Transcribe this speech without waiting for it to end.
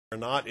Are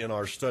not in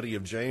our study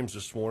of James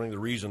this morning. The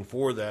reason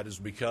for that is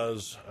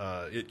because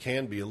it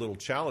can be a little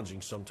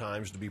challenging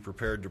sometimes to be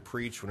prepared to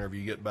preach whenever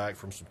you get back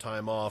from some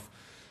time off.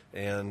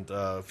 And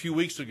a few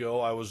weeks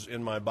ago, I was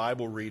in my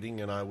Bible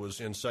reading, and I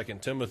was in 2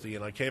 Timothy,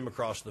 and I came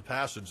across the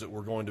passage that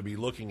we're going to be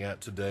looking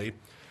at today.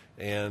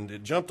 And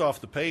it jumped off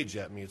the page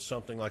at me. It's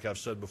something, like I've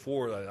said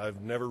before,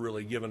 I've never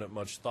really given it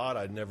much thought.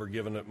 I'd never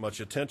given it much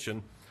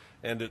attention.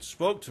 And it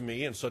spoke to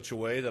me in such a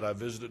way that I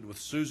visited with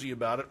Susie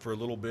about it for a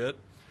little bit.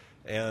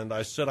 And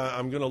I said,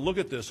 I'm going to look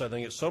at this, I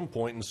think, at some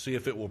point and see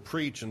if it will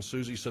preach. And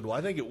Susie said, well, I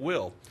think it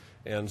will.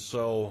 And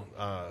so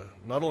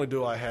not only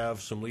do I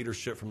have some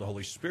leadership from the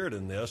Holy Spirit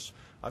in this,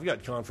 I've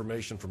got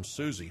confirmation from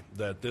Susie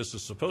that this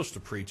is supposed to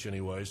preach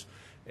anyways.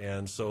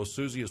 And so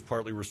Susie is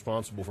partly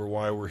responsible for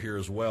why we're here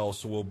as well.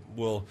 So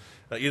we'll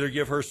either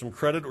give her some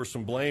credit or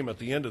some blame at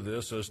the end of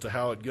this as to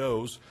how it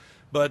goes.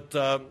 But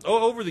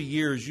over the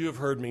years, you have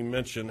heard me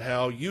mention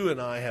how you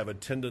and I have a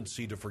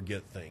tendency to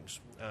forget things.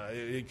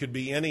 It could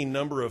be any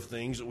number of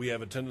things that we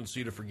have a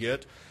tendency to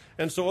forget.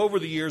 And so over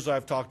the years,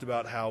 I've talked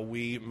about how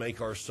we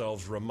make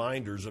ourselves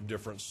reminders of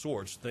different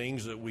sorts,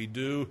 things that we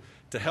do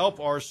to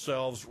help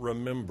ourselves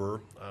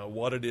remember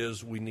what it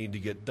is we need to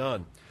get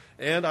done.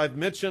 And I've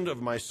mentioned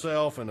of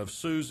myself and of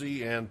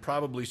Susie, and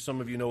probably some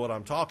of you know what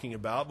I'm talking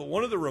about, but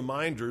one of the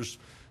reminders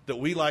that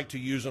we like to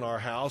use in our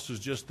house is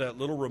just that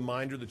little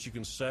reminder that you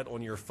can set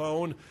on your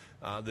phone,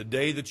 the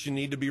day that you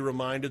need to be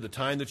reminded, the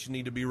time that you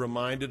need to be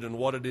reminded, and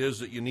what it is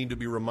that you need to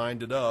be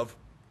reminded of.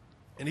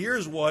 And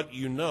here's what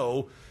you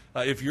know,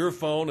 if your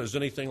phone is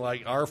anything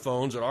like our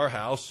phones at our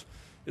house,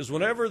 is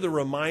whenever the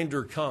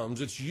reminder comes,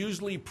 it's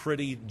usually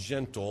pretty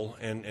gentle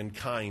and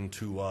kind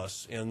to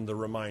us in the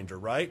reminder,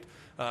 right?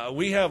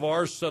 We have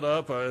ours set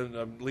up,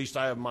 at least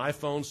I have my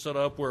phone set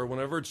up, where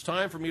whenever it's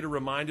time for me to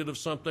remind it of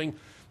something,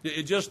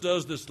 it just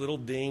does this little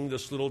ding,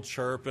 this little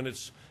chirp, and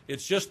it's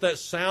just that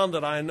sound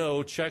that I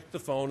know, check the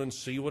phone and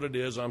see what it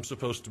is I'm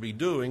supposed to be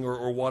doing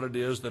or what it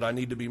is that I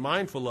need to be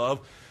mindful of.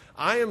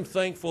 I am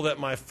thankful that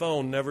my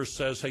phone never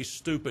says, hey,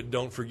 stupid,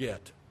 don't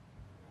forget.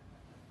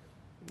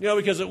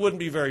 Because it wouldn't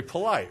be very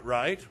polite,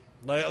 right?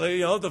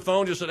 The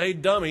phone just said, hey,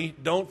 dummy,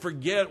 don't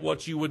forget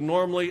what you would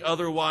normally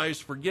otherwise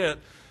forget.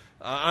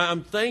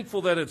 I'm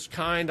thankful that it's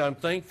kind. I'm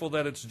thankful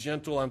that it's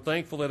gentle. I'm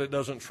thankful that it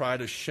doesn't try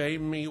to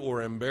shame me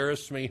or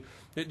embarrass me.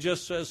 It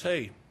just says,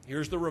 hey,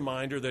 here's the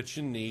reminder that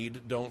you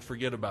need. Don't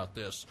forget about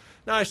this.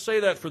 Now, I say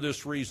that for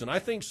this reason. I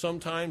think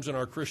sometimes in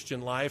our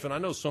Christian life, and I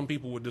know some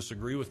people would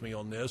disagree with me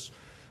on this,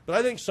 but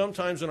I think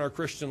sometimes in our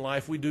Christian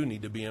life we do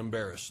need to be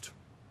embarrassed.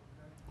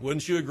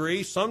 Wouldn't you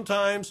agree?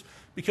 Sometimes,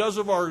 because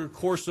of our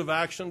course of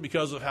action,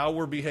 because of how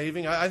we're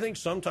behaving, I think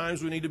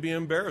sometimes we need to be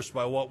embarrassed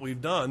by what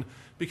we've done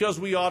because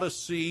we ought to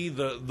see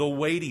the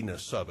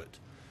weightiness of it.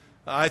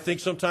 I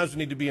think sometimes we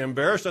need to be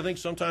embarrassed. I think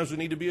sometimes we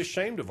need to be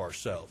ashamed of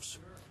ourselves.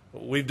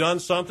 We've done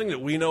something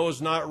that we know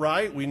is not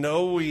right. We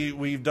know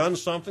we've done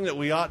something that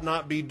we ought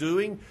not be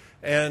doing.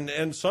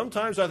 And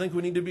sometimes I think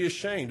we need to be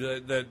ashamed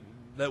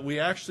that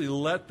we actually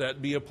let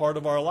that be a part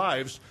of our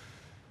lives.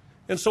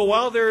 And so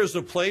while there is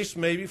a place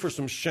maybe for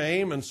some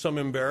shame and some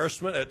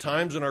embarrassment at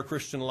times in our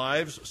Christian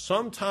lives,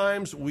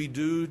 sometimes we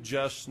do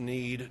just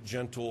need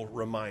gentle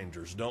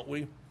reminders, don't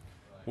we?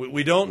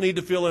 We don't need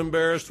to feel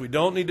embarrassed. We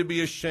don't need to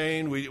be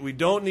ashamed. We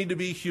don't need to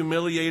be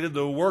humiliated.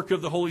 The work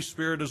of the Holy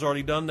Spirit has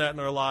already done that in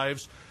our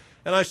lives.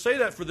 And I say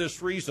that for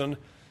this reason.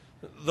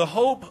 The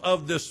hope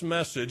of this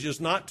message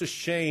is not to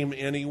shame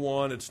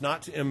anyone. It's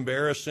not to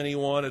embarrass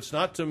anyone. It's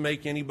not to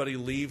make anybody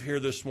leave here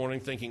this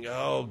morning thinking,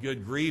 oh,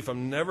 good grief,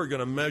 I'm never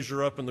going to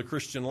measure up in the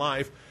Christian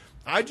life.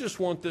 I just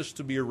want this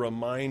to be a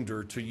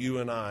reminder to you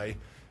and I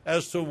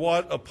as to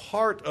what a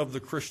part of the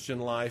Christian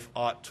life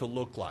ought to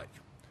look like.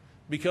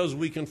 Because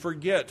we can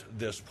forget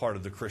this part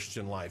of the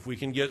Christian life. We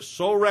can get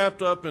so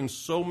wrapped up in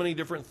so many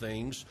different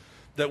things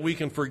that we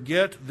can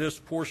forget this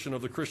portion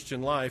of the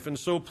Christian life. And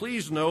so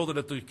please know that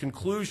at the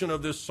conclusion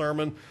of this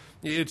sermon,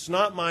 it's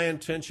not my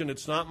intention,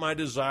 it's not my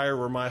desire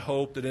or my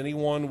hope that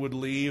anyone would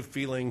leave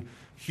feeling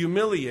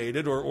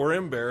humiliated or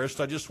embarrassed.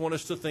 I just want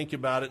us to think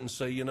about it and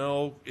say,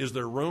 is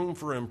there room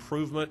for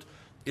improvement?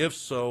 If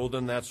so,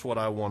 then that's what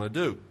I want to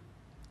do.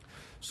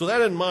 So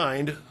that in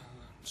mind,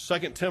 2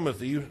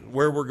 Timothy,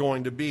 where we're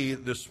going to be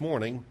this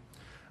morning,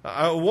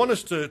 I want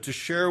us to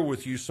share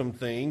with you some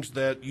things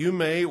that you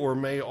may or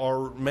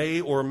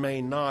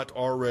may not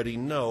already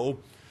know.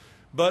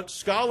 But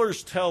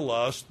scholars tell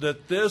us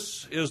that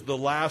this is the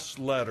last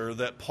letter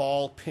that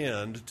Paul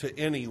penned to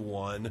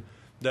anyone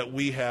that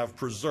we have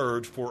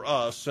preserved for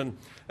us. And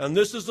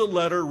this is a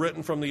letter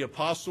written from the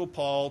Apostle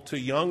Paul to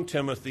young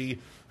Timothy,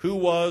 who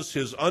was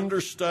his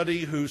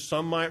understudy, who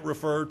some might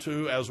refer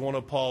to as one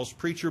of Paul's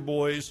preacher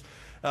boys.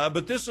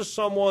 But this is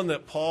someone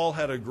that Paul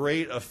had a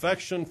great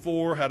affection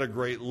for, had a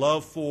great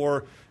love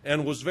for,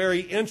 and was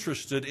very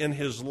interested in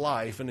his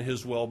life and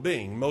his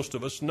well-being. Most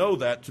of us know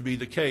that to be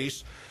the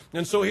case.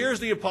 And so here's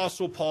the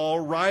Apostle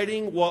Paul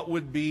writing what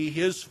would be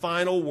his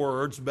final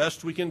words,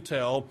 best we can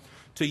tell,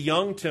 to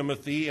young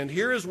Timothy. And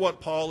here is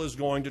what Paul is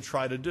going to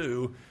try to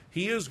do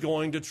he is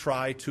going to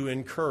try to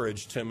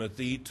encourage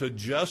Timothy to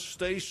just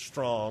stay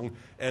strong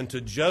and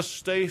to just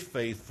stay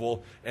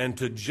faithful and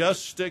to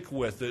just stick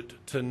with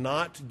it, to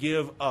not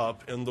give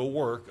up in the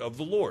work of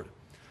the Lord.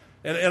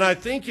 And I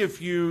think if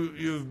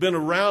you've been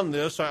around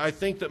this, I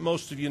think that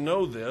most of you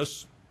know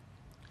this,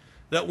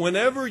 that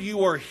whenever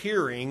you are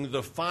hearing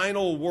the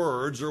final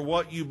words or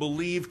what you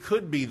believe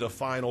could be the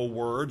final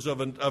words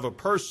of a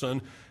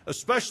person,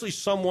 especially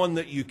someone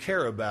that you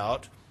care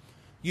about,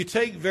 you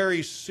take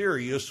very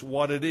serious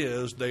what it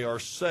is they are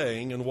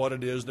saying and what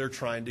it is they're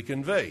trying to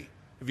convey.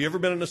 Have you ever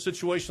been in a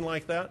situation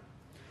like that?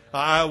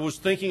 I was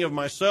thinking of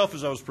myself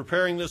as I was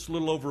preparing this a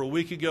little over a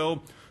week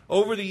ago.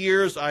 Over the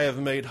years, I have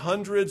made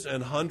hundreds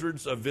and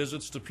hundreds of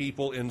visits to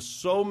people in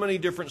so many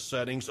different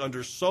settings,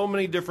 under so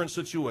many different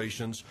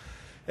situations,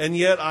 and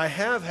yet I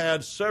have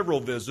had several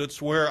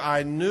visits where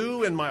I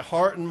knew in my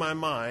heart and my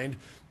mind,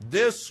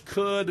 this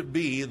could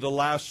be the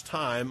last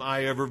time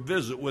I ever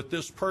visit with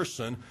this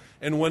person.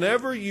 And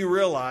whenever you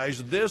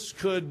realize this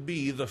could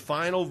be the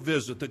final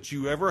visit that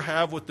you ever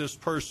have with this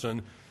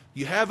person,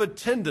 you have a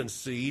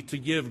tendency to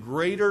give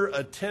greater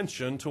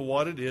attention to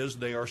what it is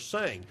they are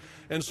saying.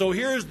 And so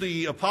here's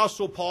the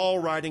Apostle Paul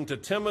writing to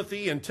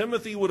Timothy, and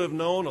Timothy would have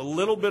known a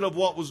little bit of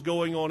what was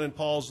going on in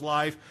Paul's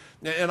life.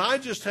 And I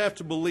just have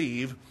to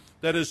believe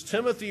that as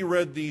Timothy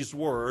read these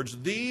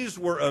words, these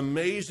were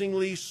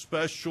amazingly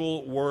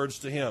special words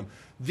to him.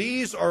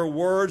 These are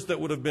words that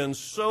would have been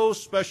so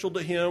special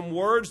to him,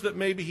 words that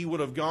maybe he would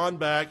have gone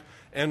back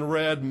and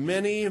read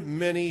many,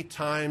 many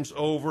times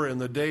over in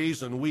the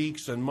days and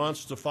weeks and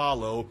months to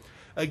follow.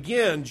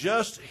 Again,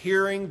 just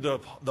hearing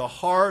the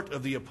heart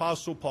of the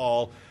Apostle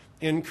Paul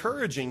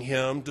encouraging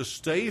him to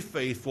stay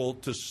faithful,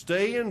 to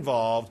stay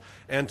involved,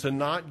 and to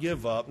not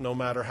give up no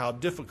matter how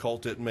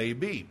difficult it may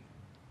be.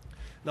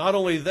 Not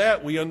only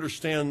that, we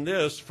understand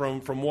this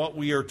from what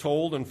we are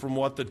told and from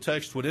what the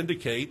text would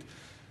indicate,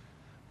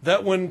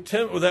 that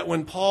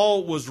when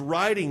Paul was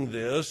writing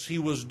this, he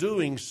was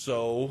doing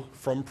so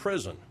from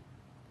prison.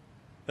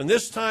 And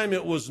this time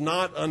it was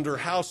not under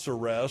house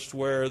arrest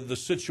where the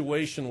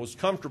situation was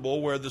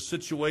comfortable, where the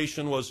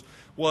situation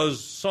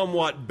was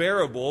somewhat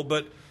bearable,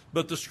 but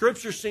the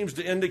Scripture seems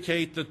to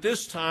indicate that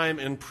this time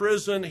in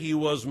prison he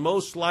was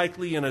most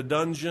likely in a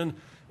dungeon,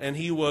 and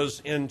he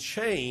was in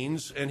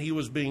chains, and he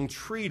was being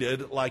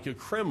treated like a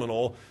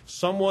criminal,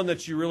 someone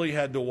that you really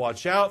had to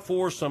watch out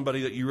for,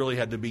 somebody that you really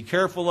had to be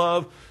careful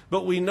of.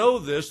 But we know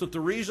this, that the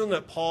reason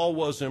that Paul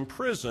was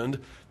imprisoned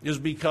is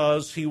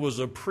because he was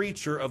a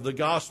preacher of the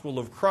gospel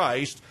of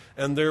Christ,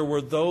 and there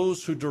were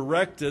those who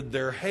directed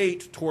their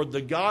hate toward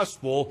the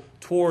gospel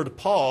toward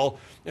Paul.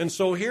 And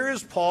so here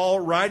is Paul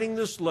writing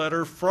this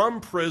letter from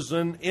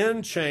prison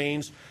in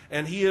chains,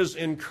 and he is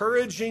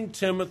encouraging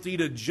Timothy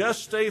to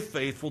just stay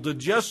faithful, to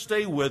just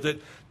stay with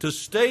it, to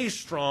stay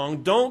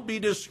strong, don't be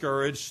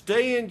discouraged,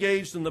 stay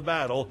engaged in the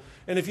battle.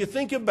 And if you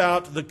think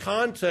about the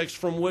context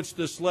from which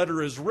this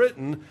letter is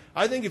written,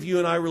 I think if you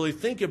and I really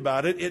think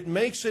about it, it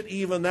makes it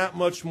even that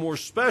much more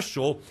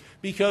special,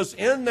 because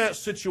in that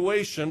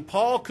situation,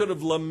 Paul could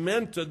have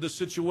lamented the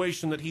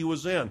situation that he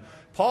was in.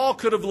 Paul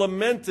could have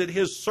lamented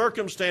his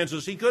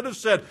circumstances. He could have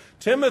said,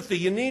 Timothy,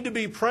 you need to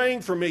be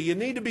praying for me. You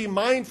need to be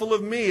mindful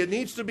of me. It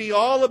needs to be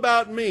all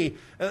about me.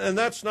 And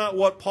that's not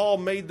what Paul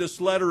made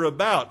this letter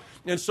about.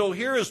 And so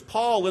here is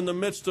Paul in the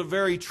midst of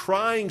very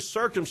trying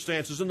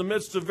circumstances, in the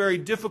midst of very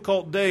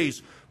difficult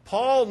days.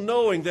 Paul,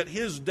 knowing that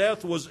his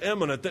death was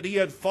imminent, that he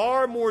had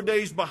far more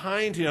days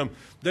behind him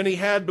than he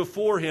had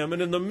before him.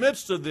 And in the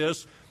midst of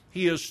this,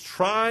 he is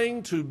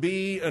trying to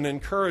be an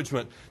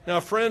encouragement.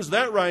 Now, friends,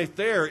 that right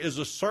there is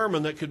a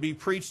sermon that could be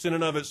preached in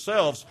and of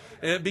itself,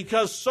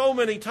 because so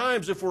many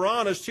times, if we're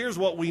honest, here's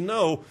what we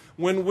know.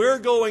 When we're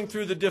going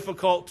through the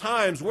difficult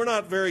times, we're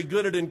not very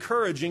good at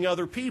encouraging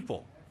other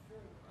people.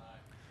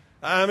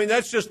 I mean,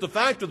 that's just the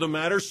fact of the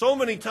matter. So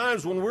many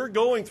times when we're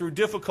going through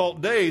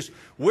difficult days,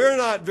 we're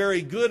not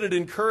very good at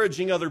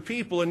encouraging other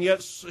people. And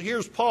yet,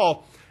 here's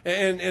Paul,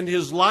 and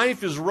his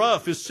life is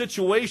rough. His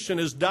situation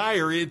is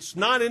dire. It's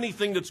not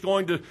anything that's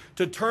going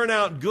to turn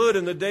out good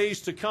in the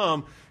days to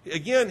come.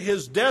 Again,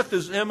 his death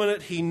is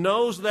imminent. He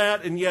knows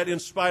that, and yet in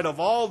spite of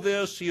all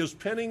this, he is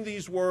penning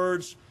these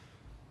words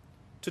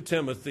to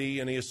Timothy,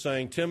 and he is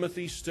saying,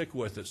 Timothy, stick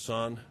with it,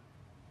 son.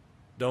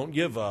 Don't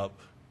give up.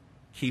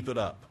 Keep it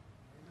up.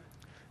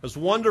 As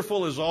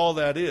wonderful as all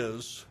that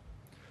is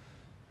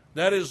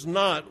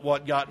not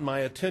what got my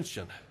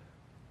attention.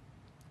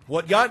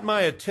 What got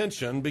my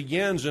attention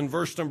begins in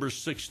verse number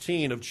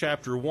 16 of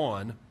chapter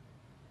 1,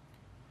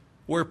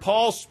 where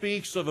Paul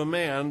speaks of a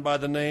man by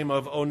the name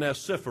of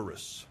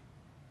Onesiphorus.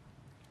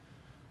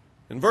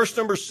 In verse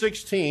number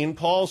 16,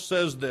 Paul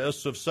says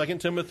this of 2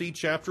 Timothy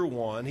chapter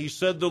 1. He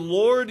said, the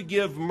Lord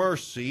give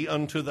mercy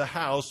unto the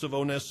house of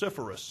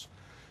Onesiphorus.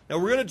 Now,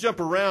 we're going to jump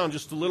around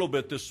just a little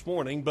bit this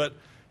morning, but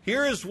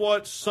here is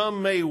what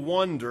some may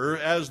wonder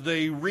as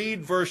they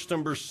read verse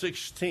number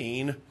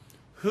 16.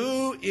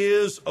 Who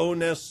is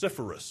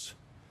Onesiphorus?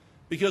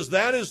 Because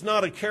that is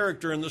not a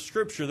character in the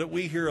Scripture that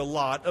we hear a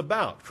lot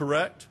about,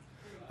 correct?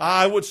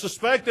 I would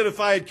suspect that if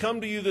I had come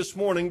to you this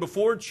morning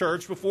before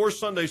church, before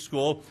Sunday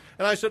school,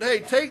 and I said, hey,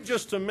 take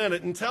just a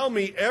minute and tell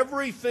me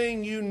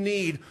everything you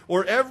need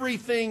or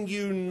everything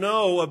you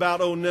know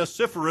about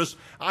Onesiphorus,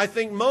 I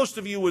think most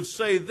of you would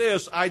say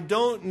this: I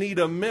don't need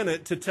a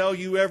minute to tell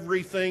you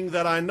everything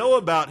that I know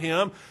about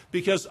him,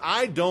 because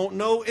I don't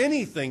know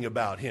anything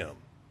about him.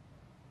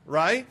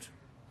 Right?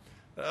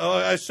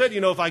 I said,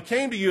 if I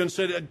came to you and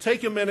said,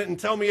 take a minute and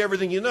tell me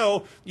everything you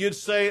know, you'd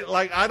say,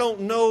 I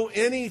don't know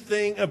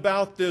anything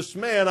about this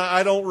man.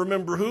 I don't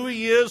remember who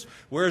he is,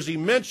 where is he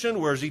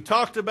mentioned, where is he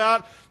talked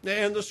about.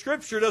 And the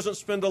Scripture doesn't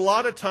spend a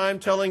lot of time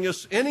telling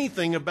us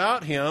anything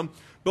about him.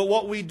 But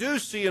what we do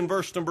see in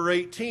verse number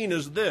 18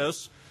 is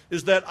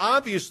that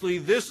obviously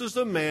this is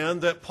a man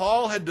that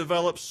Paul had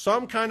developed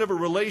some kind of a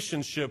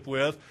relationship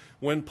with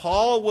when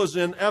Paul was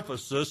in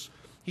Ephesus.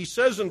 He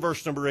says in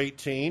verse number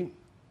 18,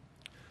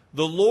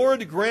 The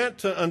Lord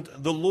grant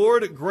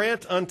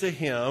unto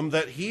him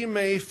that he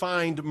may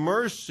find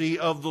mercy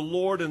of the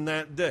Lord in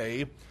that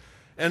day,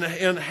 and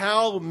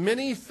how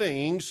many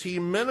things he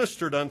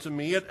ministered unto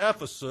me at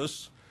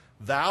Ephesus,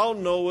 thou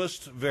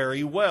knowest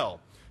very well.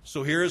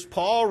 So here is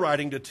Paul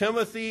writing to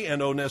Timothy,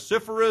 and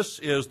Onesiphorus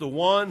is the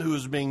one who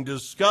is being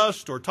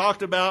discussed or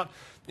talked about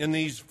in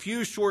these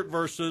few short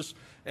verses.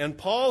 And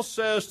Paul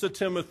says to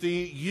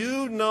Timothy,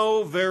 you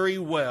know very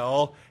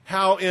well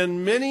how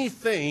in many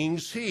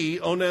things he,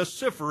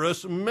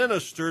 Onesiphorus,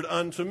 ministered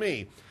unto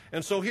me.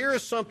 And so here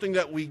is something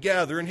that we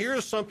gather, and here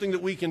is something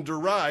that we can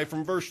derive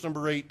from verse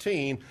number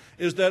 18,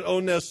 is that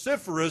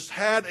Onesiphorus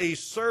had a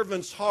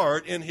servant's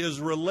heart in his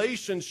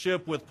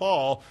relationship with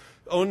Paul.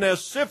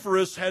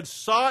 Onesiphorus had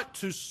sought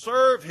to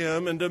serve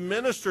him and to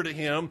minister to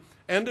him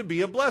and to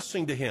be a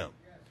blessing to him.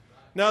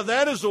 Now,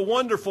 that is a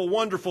wonderful,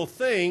 wonderful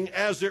thing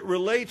as it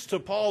relates to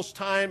Paul's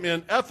time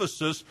in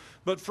Ephesus.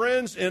 But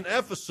friends, in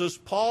Ephesus,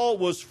 Paul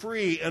was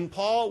free and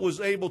Paul was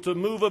able to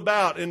move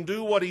about and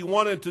do what he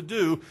wanted to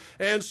do.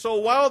 And so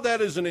while that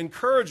is an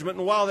encouragement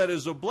and while that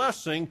is a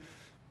blessing,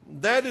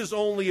 that is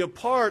only a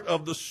part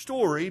of the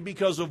story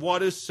because of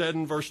what is said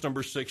in verse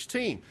number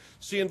 16.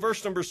 See, in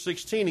verse number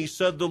 16, he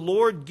said, the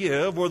Lord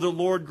give, or the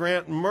Lord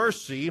grant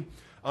mercy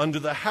unto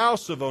the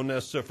house of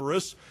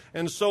Onesiphorus.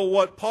 And so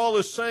what Paul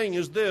is saying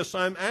is this: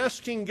 I'm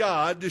asking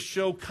God to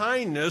show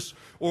kindness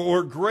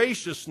or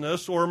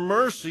graciousness or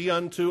mercy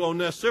unto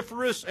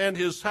Onesiphorus and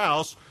his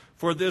house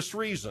for this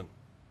reason.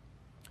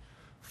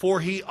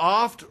 For he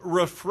oft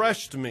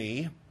refreshed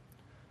me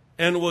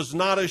and was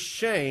not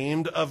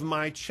ashamed of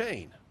my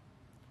chain.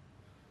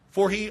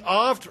 For he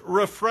oft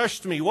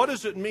refreshed me. What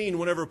does it mean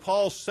whenever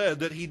Paul said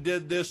that he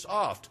did this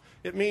oft?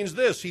 It means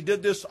this: he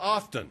did this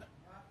often.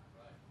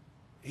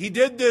 He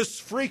did this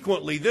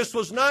frequently. This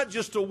was not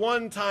just a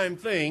one-time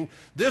thing.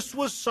 This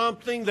was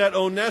something that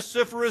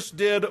Onesiphorus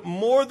did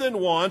more than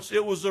once.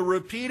 It was a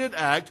repeated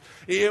act.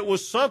 It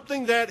was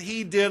something that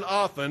he did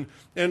often.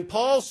 And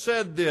Paul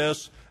said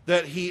this,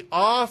 that he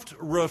oft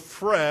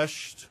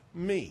refreshed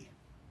me.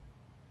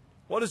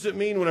 What does it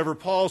mean whenever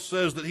Paul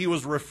says that he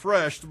was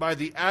refreshed by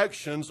the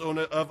actions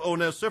of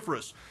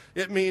Onesiphorus?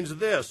 It means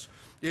this.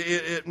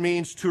 It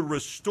means to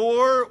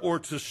restore or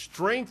to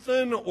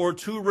strengthen or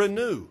to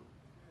renew.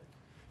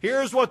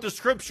 Here's what the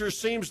Scripture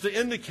seems to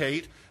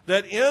indicate,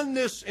 that in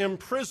this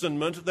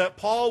imprisonment that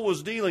Paul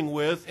was dealing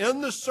with,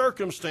 in the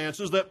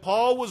circumstances that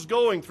Paul was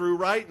going through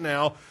right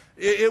now,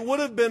 it would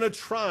have been a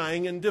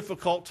trying and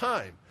difficult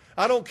time.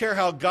 I don't care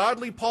how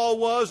godly Paul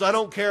was. I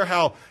don't care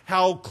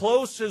how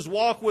close his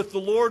walk with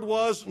the Lord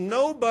was.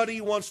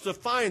 Nobody wants to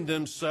find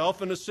themselves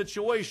in a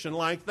situation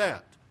like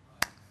that.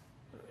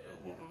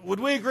 Would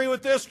we agree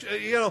with this?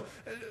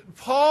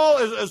 Paul,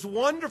 as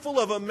wonderful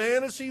of a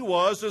man as he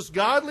was, as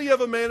godly of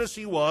a man as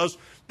he was,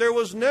 there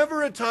was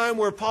never a time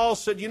where Paul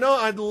said,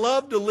 I'd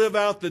love to live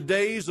out the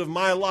days of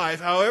my life,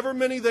 however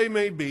many they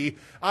may be.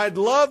 I'd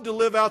love to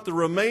live out the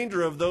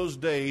remainder of those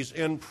days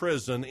in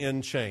prison,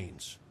 in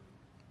chains.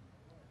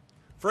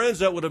 Friends,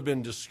 that would have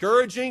been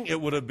discouraging.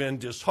 It would have been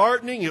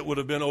disheartening. It would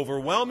have been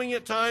overwhelming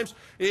at times.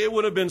 It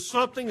would have been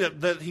something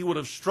that he would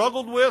have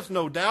struggled with,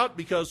 no doubt,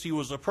 because he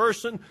was a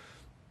person.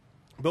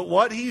 But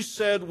what he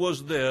said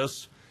was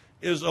this,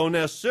 is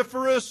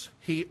Onesiphorus,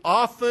 he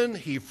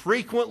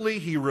frequently,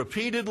 he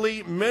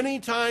repeatedly, many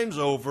times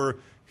over,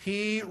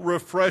 he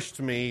refreshed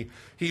me.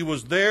 He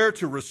was there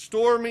to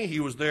restore me.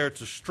 He was there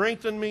to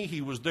strengthen me.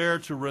 He was there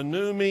to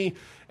renew me.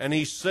 And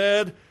he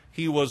said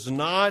he was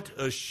not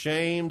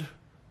ashamed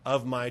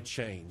of my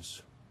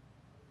chains.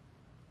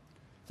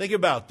 Think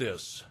about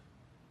this.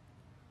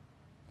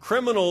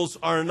 Criminals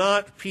are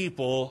not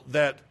people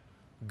that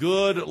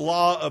good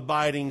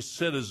law-abiding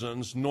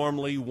citizens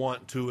normally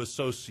want to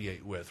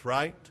associate with,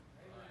 right?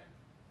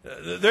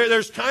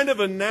 There's kind of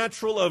a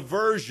natural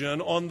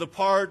aversion on the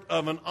part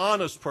of an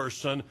honest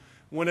person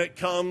when it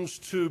comes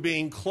to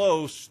being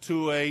close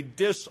to a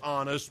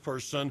dishonest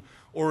person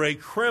or a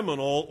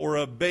criminal or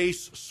a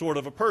base sort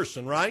of a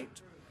person, right?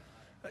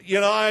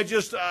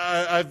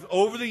 I've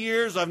over the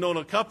years, I've known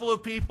a couple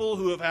of people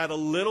who have had a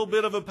little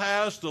bit of a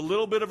past, a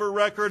little bit of a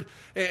record,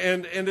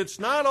 and it's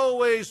not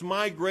always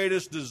my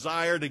greatest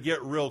desire to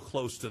get real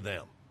close to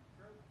them.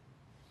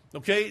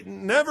 Okay,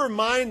 never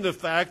mind the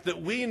fact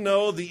that we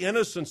know the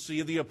innocency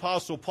of the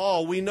Apostle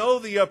Paul. We know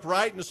the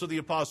uprightness of the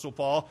Apostle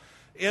Paul.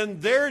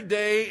 In their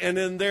day and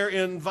in their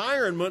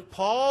environment,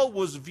 Paul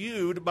was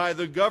viewed by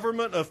the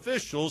government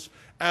officials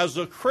as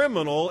a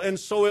criminal, and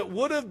so it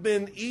would have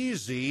been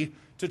easy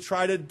to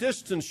try to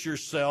distance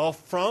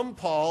yourself from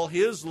Paul,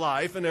 his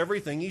life, and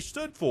everything he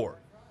stood for.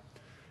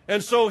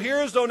 And so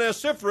here's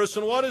Onesiphorus,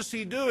 and what is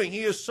he doing?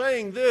 He is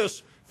saying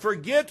this: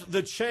 forget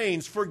the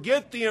chains,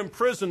 forget the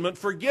imprisonment,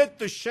 forget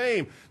the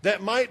shame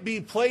that might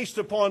be placed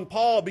upon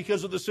Paul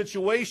because of the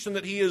situation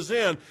that he is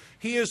in.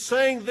 He is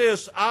saying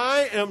this: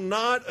 I am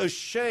not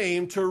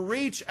ashamed to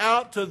reach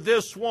out to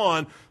this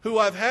one who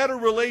I've had a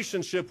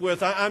relationship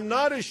with. I'm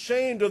not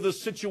ashamed of the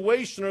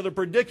situation or the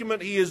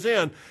predicament he is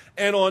in.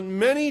 And on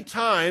many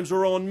times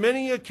or on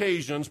many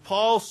occasions,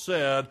 Paul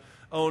said,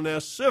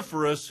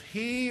 Onesiphorus,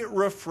 he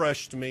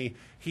refreshed me.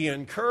 He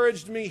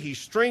encouraged me. He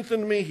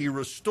strengthened me. He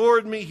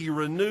restored me. He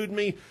renewed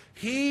me.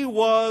 He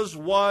was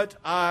what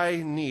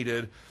I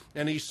needed.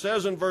 And he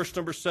says in verse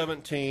number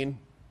 17,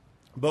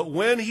 but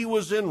when he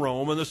was in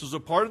Rome, and this is a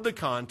part of the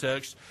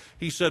context,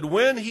 he said,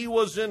 when he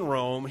was in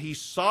Rome, he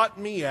sought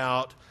me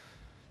out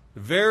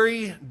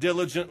very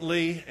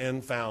diligently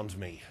and found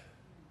me.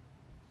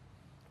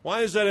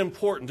 Why is that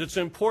important? It's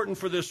important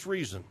for this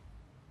reason.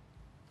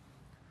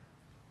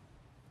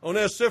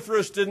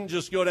 Onesiphorus didn't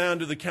just go down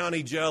to the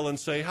county jail and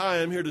say,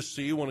 hi, I'm here to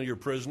see one of your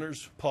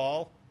prisoners,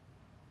 Paul.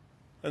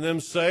 And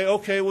then say,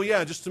 okay, well,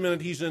 yeah, just a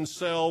minute, he's in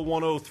cell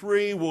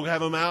 103. We'll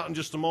have him out in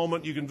just a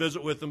moment. You can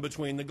visit with him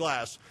between the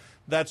glass.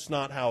 That's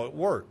not how it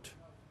worked.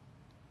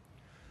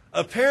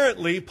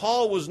 Apparently,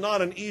 Paul was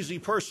not an easy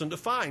person to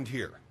find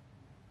here.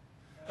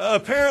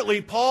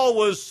 Apparently, Paul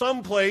was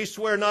someplace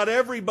where not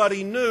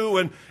everybody knew,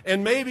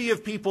 and maybe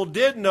if people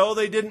did know,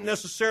 they didn't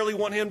necessarily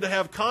want him to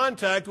have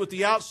contact with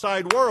the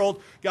outside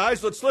world.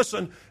 Guys, let's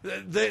listen.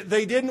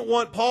 They didn't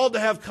want Paul to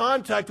have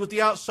contact with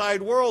the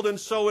outside world, and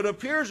so it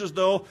appears as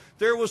though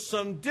there was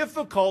some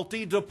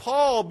difficulty to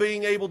Paul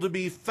being able to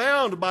be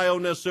found by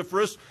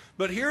Onesiphorus.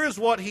 But here is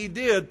what he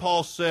did,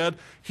 Paul said.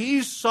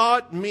 He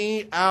sought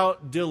me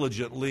out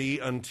diligently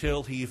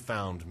until he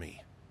found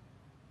me.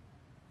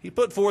 He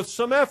put forth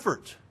some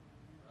effort.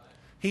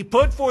 He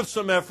put forth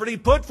some effort. He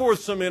put forth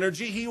some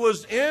energy. He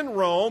was in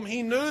Rome.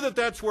 He knew that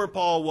that's where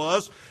Paul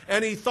was.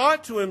 And he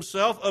thought to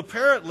himself,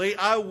 apparently,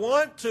 I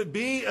want to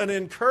be an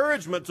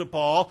encouragement to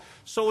Paul.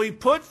 So he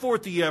put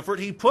forth the effort.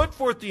 He put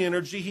forth the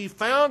energy. He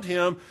found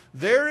him.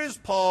 There is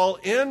Paul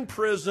in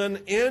prison,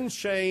 in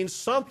chains,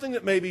 something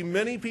that maybe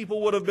many people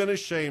would have been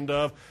ashamed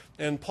of.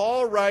 And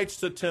Paul writes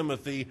to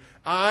Timothy,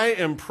 I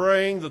am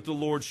praying that the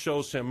Lord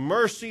shows him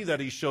mercy, that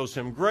he shows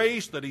him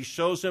grace, that he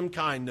shows him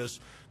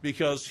kindness,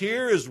 because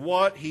here is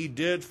what he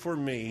did for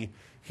me.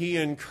 He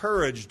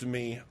encouraged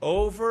me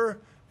over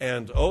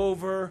and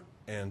over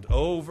and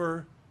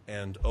over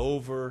and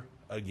over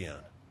again.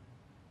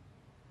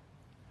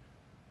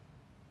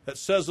 That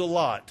says a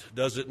lot,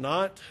 does it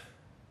not,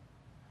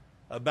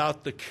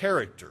 about the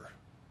character,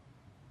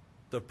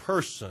 the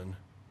person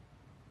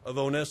of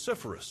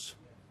Onesiphorus.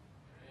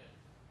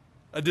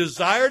 A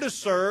desire to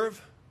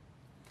serve,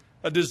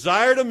 a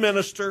desire to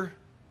minister,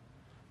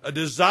 a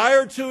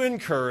desire to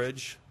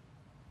encourage,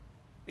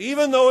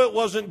 even though it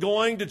wasn't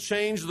going to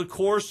change the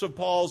course of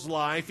Paul's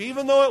life,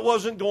 even though it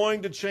wasn't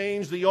going to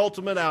change the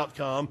ultimate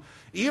outcome,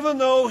 even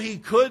though he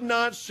could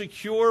not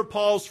secure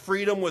Paul's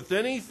freedom with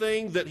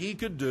anything that he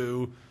could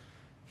do,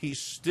 he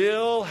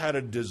still had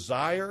a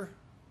desire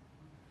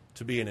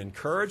to be an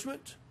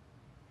encouragement,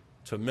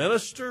 to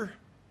minister,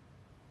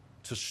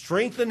 to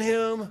strengthen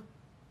him,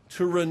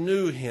 to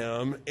renew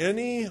him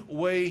any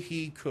way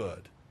he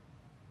could,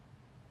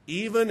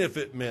 even if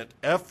it meant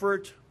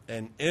effort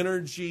and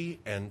energy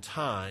and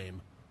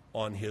time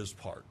on his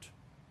part.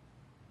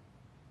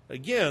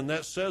 Again,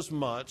 that says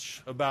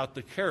much about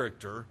the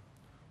character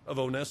of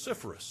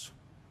Onesiphorus.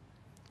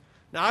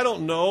 Now, I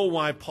don't know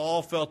why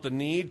Paul felt the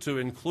need to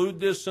include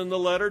this in the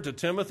letter to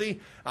Timothy.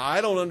 I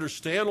don't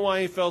understand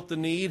why he felt the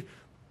need,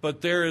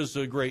 but there is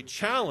a great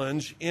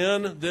challenge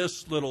in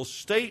this little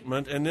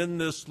statement and in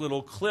this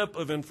little clip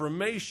of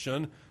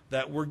information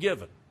that we're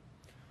given.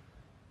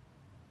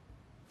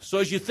 So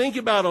as you think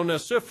about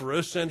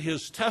Onesiphorus and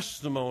his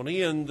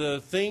testimony and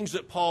the things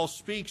that Paul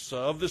speaks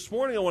of, this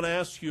morning I want to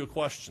ask you a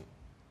question.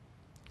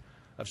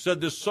 I've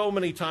said this so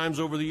many times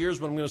over the years,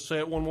 but I'm going to say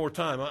it one more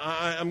time.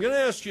 I'm going to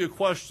ask you a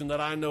question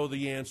that I know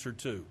the answer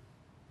to.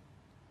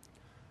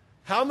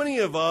 How many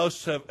of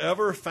us have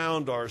ever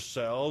found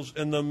ourselves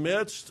in the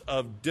midst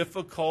of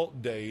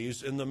difficult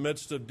days, in the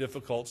midst of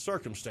difficult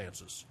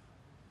circumstances?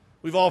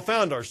 We've all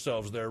found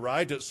ourselves there,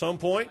 right, at some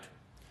point?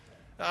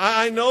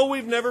 I know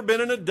we've never been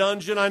in a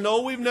dungeon. I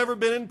know we've never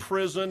been in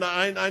prison.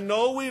 I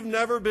know we've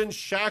never been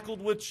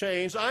shackled with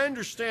chains. I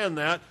understand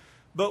that.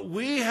 But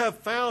we have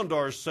found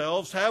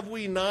ourselves, have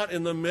we not,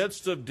 in the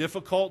midst of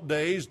difficult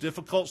days,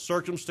 difficult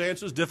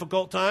circumstances,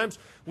 difficult times?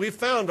 We've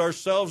found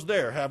ourselves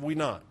there, have we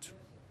not?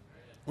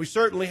 We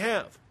certainly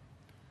have.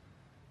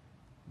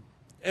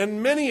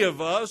 And many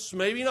of us,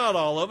 maybe not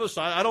all of us,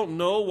 I don't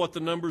know what the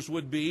numbers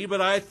would be,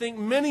 but I think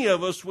many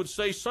of us would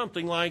say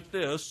something like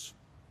this,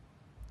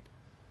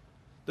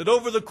 that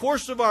over the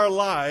course of our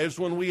lives,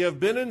 when we have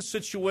been in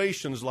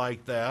situations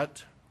like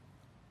that,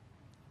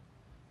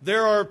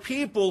 there are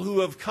people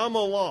who have come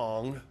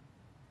along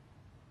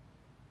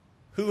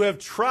who have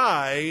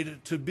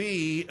tried to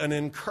be an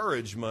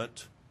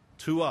encouragement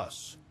to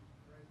us.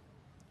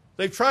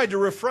 They've tried to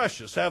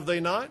refresh us, have they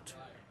not?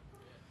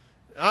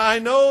 I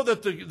know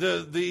that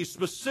the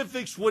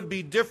specifics would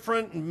be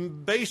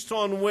different based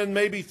on when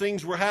maybe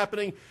things were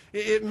happening.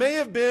 It may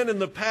have been in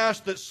the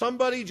past that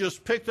somebody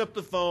just picked up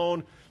the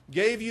phone,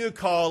 gave you a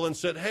call and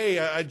said, hey,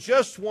 I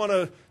just want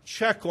to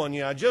check on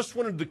you. I just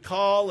wanted to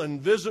call and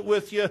visit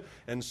with you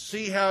and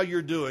see how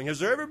you're doing. Has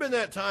there ever been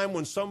that time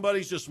when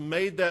somebody's just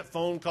made that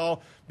phone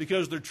call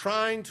because they're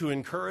trying to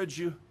encourage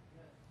you?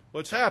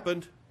 Well, it's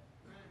happened.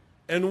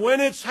 And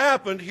when it's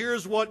happened,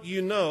 here's what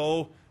you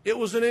know. It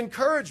was an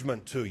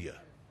encouragement to you.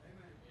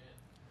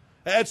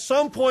 At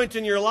some point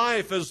in your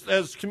life,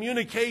 as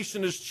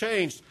communication has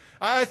changed,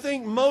 I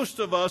think most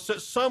of us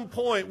at some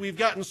point we've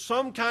gotten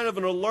some kind of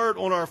an alert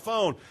on our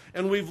phone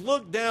and we've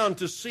looked down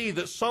to see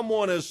that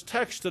someone has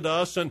texted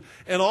us and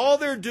all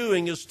they're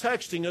doing is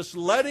texting us,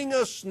 letting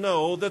us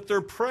know that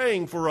they're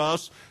praying for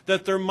us,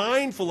 that they're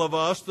mindful of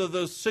us,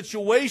 the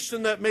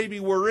situation that maybe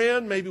we're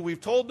in, maybe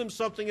we've told them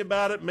something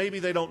about it, maybe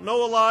they don't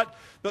know a lot,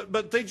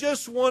 but they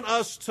just want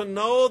us to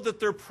know that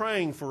they're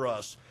praying for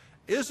us.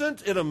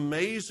 Isn't it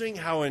amazing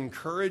how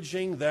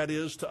encouraging that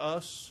is to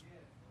us?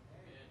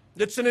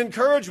 It's an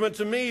encouragement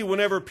to me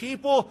whenever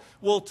people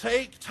will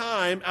take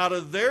time out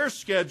of their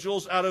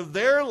schedules, out of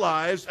their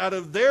lives, out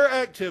of their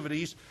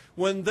activities,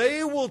 when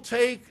they will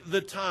take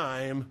the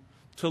time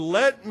to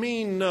let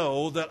me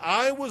know that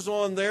I was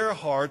on their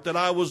heart, that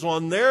I was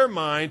on their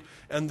mind,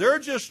 and they're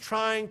just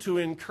trying to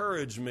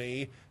encourage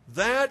me.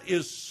 That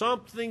is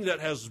something that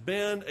has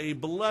been a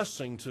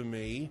blessing to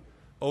me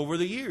over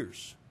the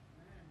years.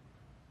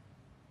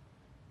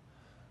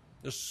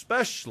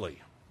 Especially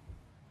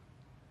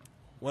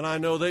when I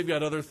know they've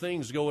got other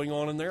things going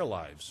on in their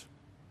lives.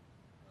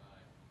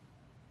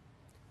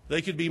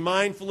 They could be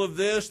mindful of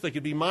this, they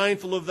could be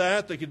mindful of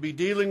that, they could be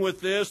dealing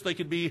with this, they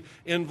could be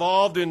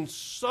involved in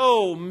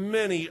so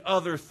many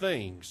other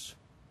things.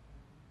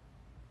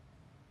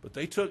 But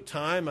they took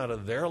time out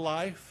of their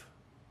life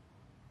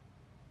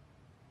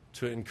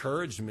to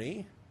encourage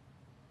me,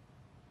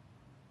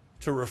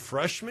 to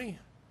refresh me.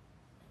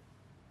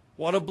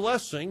 What a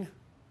blessing.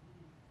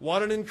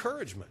 What an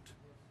encouragement.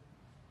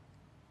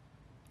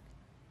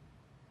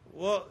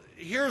 Well,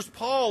 here's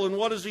Paul, and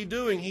what is he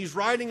doing? He's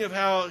writing of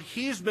how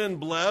he's been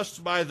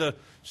blessed by the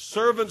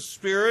servant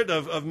spirit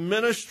of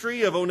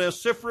ministry of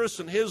Onesiphorus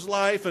in his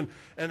life,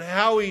 and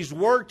how he's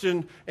worked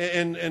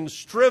and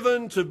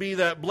striven to be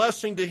that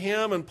blessing to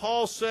him. And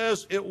Paul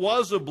says it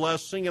was a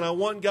blessing, and I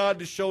want God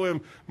to show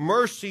him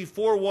mercy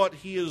for what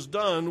he has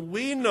done.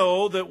 We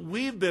know that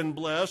we've been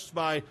blessed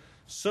by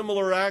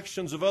similar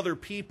actions of other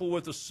people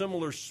with a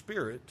similar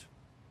spirit.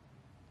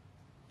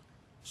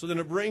 So then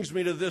it brings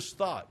me to this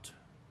thought.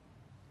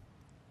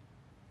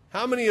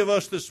 How many of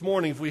us this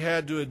morning, if we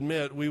had to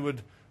admit, we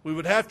would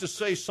have to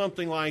say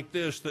something like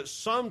this, that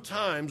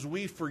sometimes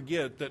we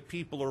forget that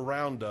people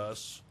around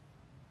us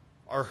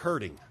are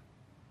hurting?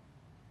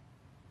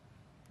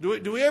 Do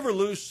we ever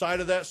lose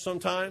sight of that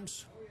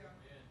sometimes?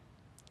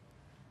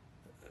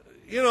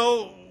 You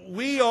know,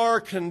 we are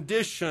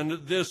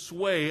conditioned this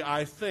way,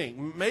 I think.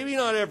 Maybe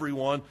not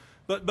everyone,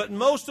 but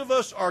most of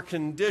us are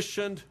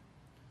conditioned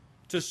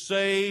to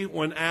say,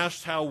 when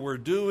asked how we're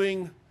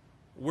doing,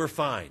 we're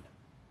fine.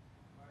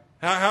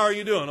 How are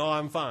you doing? Oh,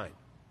 I'm fine.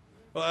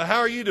 How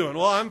are you doing?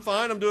 Well, I'm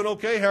fine. I'm doing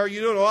okay. How are you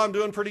doing? Oh, I'm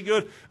doing pretty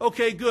good.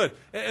 Okay, good.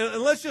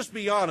 And let's just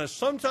be honest.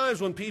 Sometimes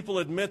when people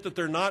admit that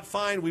they're not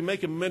fine, we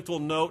make a mental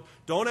note.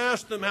 Don't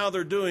ask them how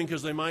they're doing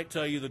because they might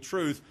tell you the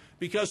truth.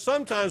 Because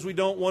sometimes we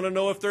don't want to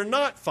know if they're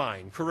not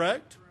fine,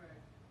 correct?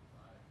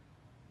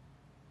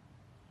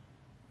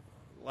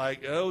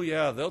 Like, oh,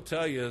 yeah, they'll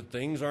tell you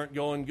things aren't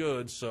going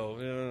good,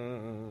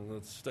 so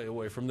let's stay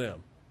away from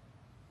them.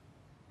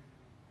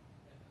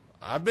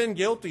 I've been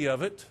guilty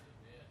of it.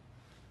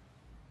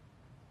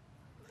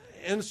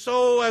 And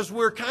so as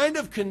we're kind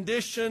of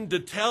conditioned to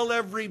tell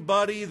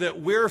everybody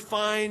that we're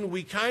fine,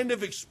 we kind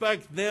of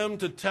expect them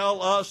to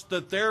tell us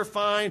that they're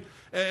fine.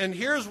 And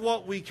here's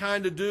what we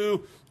kind of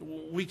do.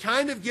 We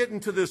kind of get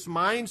into this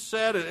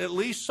mindset, at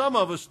least some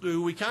of us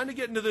do, we kind of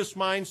get into this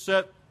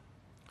mindset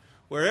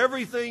where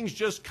everything's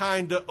just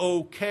kind of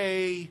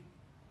okay,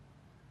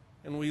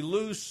 and we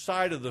lose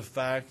sight of the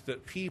fact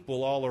that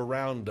people all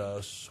around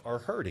us are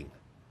hurting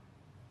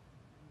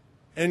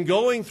and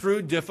going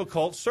through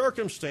difficult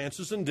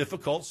circumstances and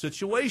difficult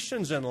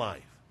situations in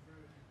life.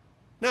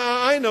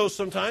 Now, I know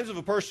sometimes if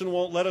a person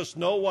won't let us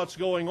know what's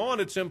going on,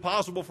 it's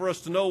impossible for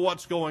us to know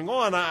what's going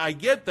on. I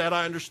get that.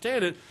 I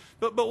understand it.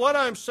 But what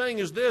I'm saying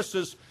is this,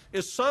 is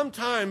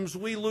sometimes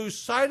we lose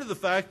sight of the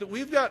fact that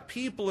we've got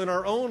people in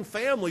our own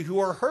family who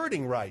are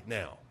hurting right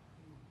now.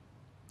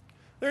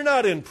 They're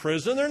not in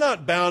prison. They're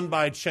not bound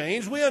by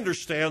chains. We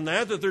understand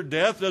that their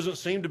death doesn't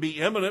seem to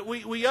be imminent.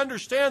 We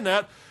understand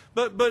that.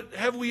 But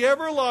have we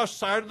ever lost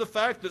sight of the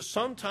fact that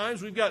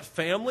sometimes we've got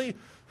family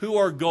who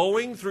are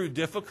going through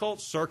difficult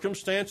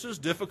circumstances,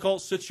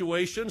 difficult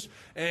situations,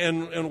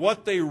 and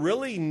what they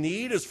really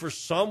need is for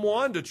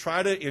someone to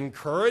try to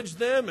encourage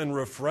them and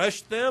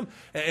refresh them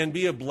and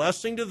be a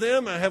blessing to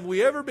them? Have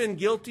we ever been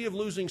guilty of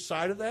losing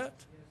sight of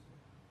that?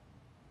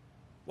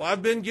 Well,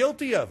 I've been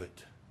guilty of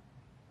it.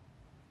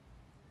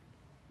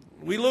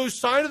 We lose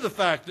sight of the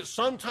fact that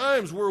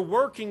sometimes we're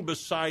working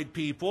beside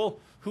people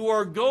who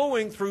are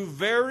going through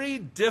very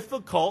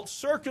difficult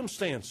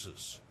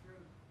circumstances.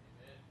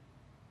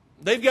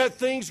 They've got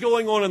things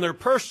going on in their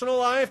personal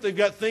life. They've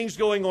got things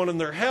going on in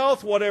their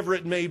health, whatever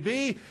it may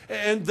be,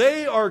 and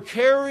they are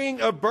carrying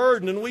a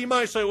burden. And we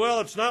might say, well,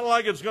 it's not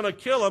like it's going to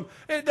kill them.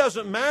 It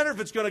doesn't matter if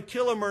it's going to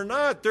kill them or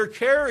not. They're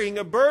carrying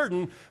a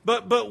burden.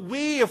 But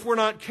we, if we're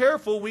not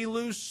careful, we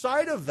lose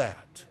sight of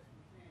that.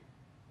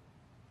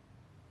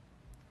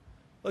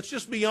 Let's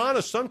just be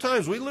honest.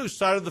 Sometimes we lose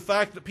sight of the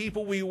fact that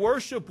people we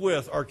worship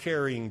with are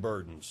carrying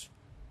burdens.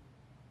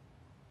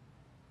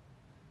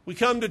 We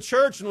come to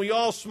church and we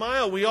all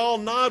smile, we all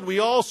nod, we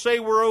all say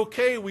we're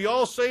okay, we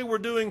all say we're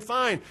doing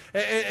fine.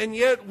 And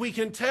yet we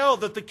can tell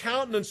that the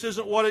countenance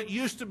isn't what it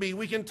used to be.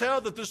 We can tell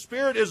that the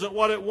spirit isn't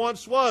what it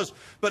once was.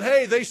 But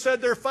hey, they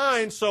said they're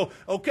fine, so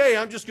okay,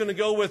 I'm just going to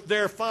go with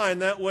they're fine.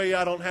 That way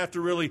I don't have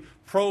to really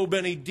probe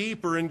any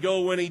deeper and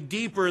go any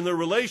deeper in the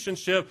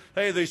relationship.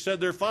 Hey, they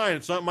said they're fine.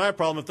 It's not my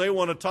problem. If they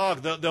want to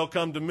talk, they'll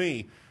come to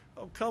me.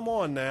 Oh, come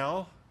on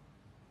now.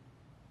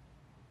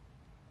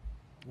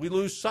 We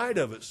lose sight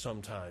of it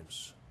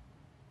sometimes.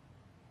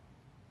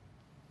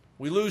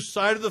 We lose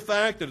sight of the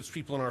fact that it's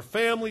people in our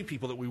family,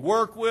 people that we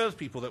work with,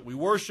 people that we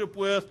worship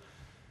with.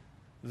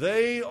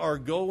 They are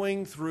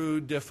going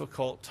through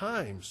difficult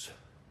times.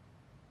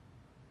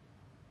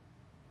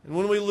 And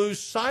when we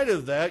lose sight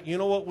of that, you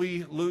know what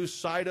we lose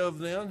sight of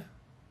then?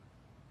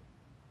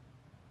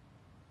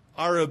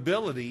 Our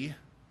ability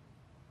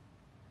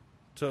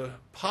to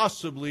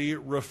possibly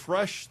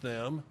refresh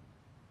them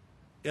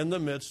in the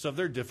midst of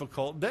their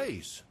difficult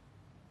days.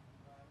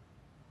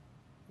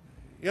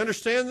 You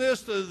understand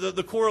this,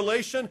 the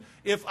correlation?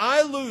 If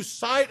I lose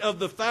sight of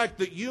the fact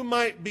that you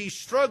might be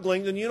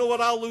struggling, then you know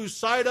what I'll lose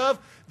sight of?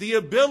 The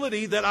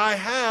ability that I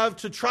have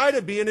to try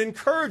to be an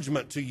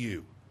encouragement to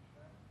you.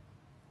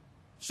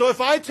 So if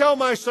I tell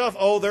myself,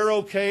 oh, they're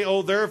okay,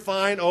 oh, they're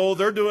fine, oh,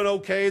 they're doing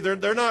okay,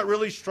 they're not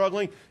really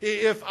struggling.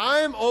 If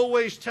I'm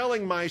always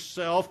telling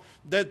myself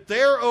that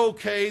they're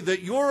okay,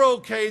 that you're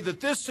okay, that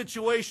this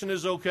situation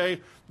is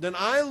okay, then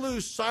I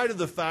lose sight of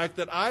the fact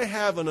that I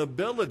have an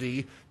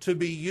ability to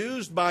be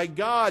used by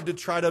God to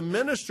try to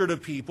minister to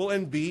people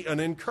and be an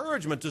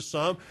encouragement to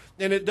some.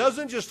 And it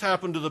doesn't just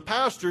happen to the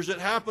pastors, it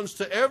happens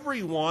to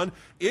everyone.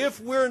 If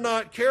we're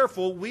not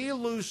careful, we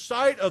lose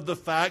sight of the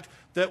fact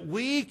that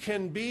we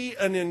can be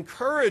an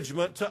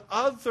encouragement to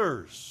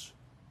others.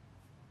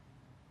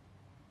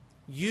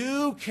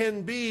 You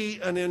can be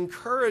an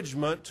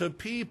encouragement to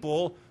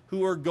people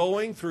who are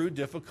going through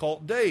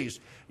difficult days.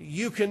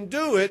 You can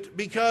do it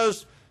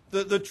because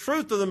the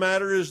truth of the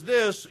matter is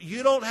this: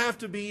 you don't have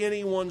to be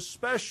anyone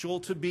special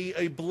to be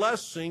a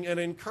blessing and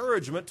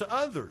encouragement to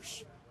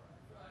others.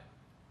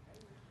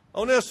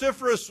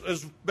 Onesiphorus,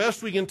 as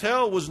best we can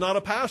tell, was not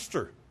a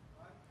pastor.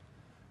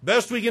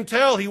 Best we can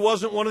tell, he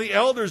wasn't one of the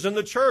elders in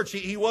the church.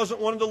 He wasn't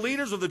one of the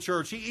leaders of the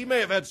church. He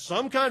may have had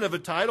some kind of a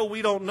title,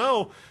 we don't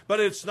know, but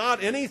it's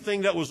not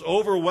anything that was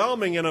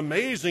overwhelming and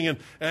amazing.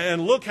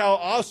 And look how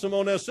awesome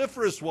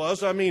Onesiphorus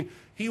was. I mean,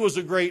 he was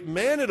a great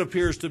man, it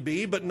appears to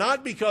be, but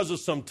not because of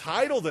some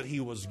title that he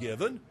was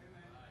given.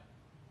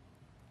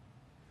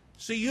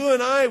 See, you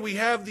and I, we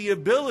have the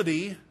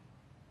ability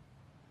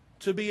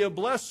to be a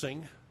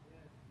blessing,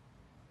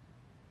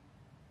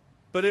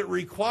 but it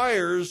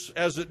requires,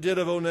 as it did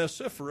of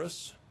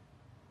Onesiphorus,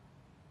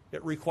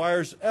 it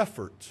requires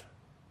effort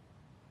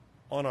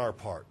on our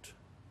part.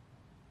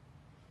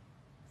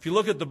 If you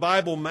look at the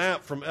Bible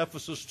map from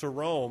Ephesus to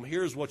Rome,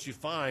 here's what you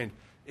find.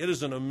 It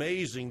is an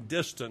amazing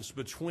distance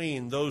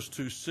between those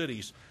two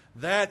cities.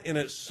 That in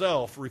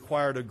itself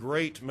required a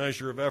great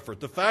measure of effort.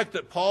 The fact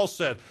that Paul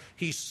said,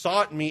 he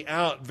sought me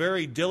out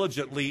very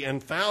diligently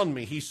and found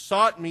me. He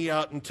sought me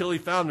out until he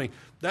found me.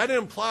 That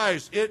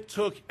implies it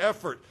took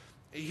effort.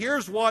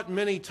 Here's what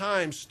many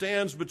times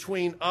stands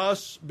between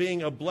us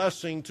being a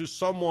blessing to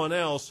someone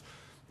else.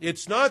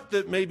 It's not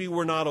that maybe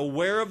we're not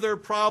aware of their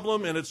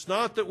problem, and it's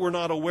not that we're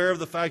not aware of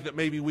the fact that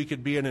maybe we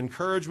could be an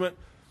encouragement,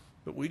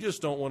 but we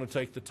just don't want to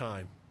take the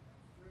time.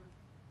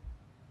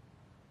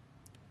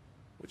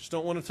 We just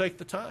don't want to take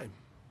the time.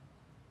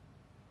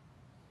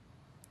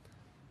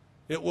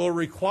 It will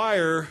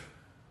require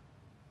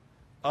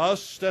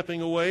us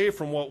stepping away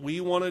from what we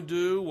want to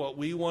do, what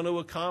we want to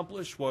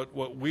accomplish,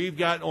 what we've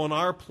got on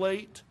our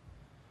plate.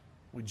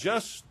 We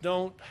just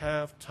don't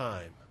have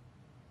time.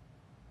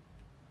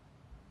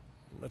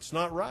 That's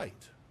not right.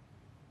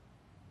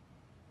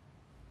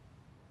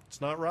 It's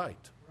not right.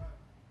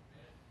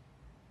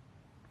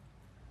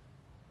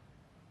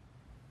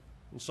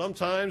 And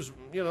sometimes,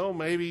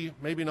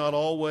 maybe not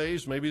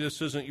always, maybe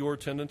this isn't your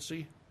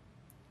tendency.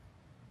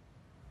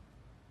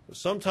 But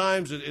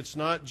sometimes it's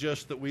not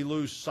just that we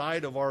lose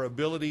sight of our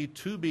ability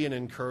to be an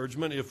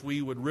encouragement if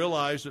we would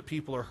realize that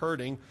people are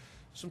hurting.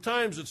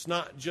 Sometimes it's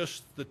not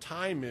just the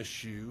time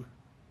issue.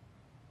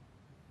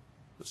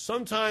 But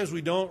sometimes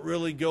we don't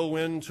really go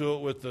into it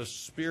with the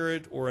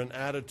spirit or an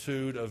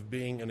attitude of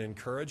being an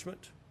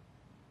encouragement.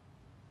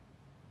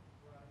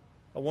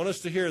 I want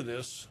us to hear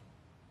this.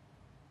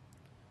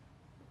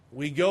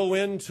 We go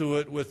into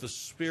it with the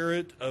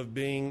spirit of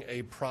being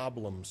a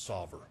problem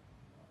solver.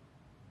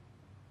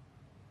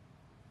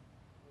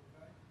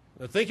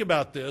 Now think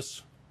about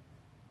this.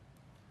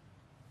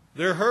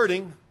 They're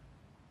hurting.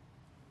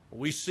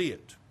 We see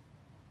it.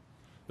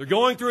 They're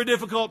going through a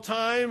difficult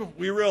time.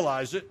 We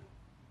realize it.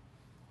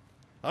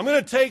 I'm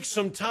going to take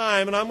some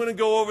time and I'm going to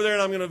go over there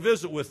and I'm going to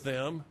visit with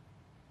them.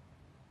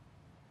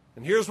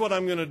 And here's what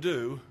I'm going to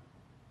do.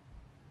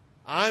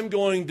 I'm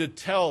going to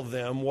tell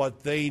them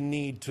what they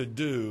need to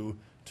do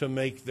to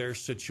make their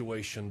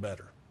situation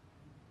better.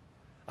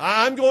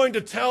 I'm going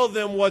to tell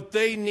them what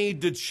they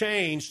need to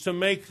change to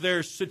make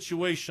their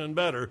situation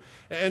better.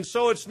 And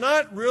so it's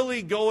not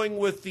really going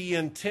with the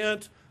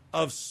intent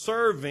of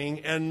serving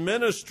and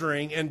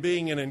ministering and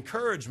being an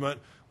encouragement.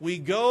 We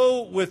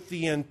go with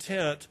the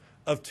intent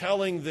of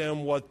telling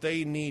them what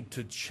they need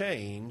to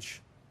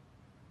change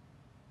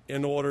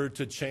in order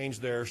to change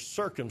their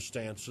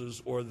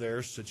circumstances or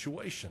their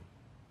situation.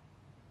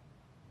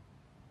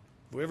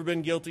 Have we ever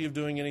been guilty of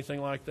doing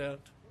anything like that?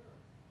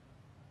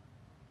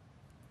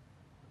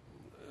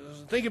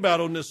 Think about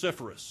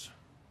Onesiphorus.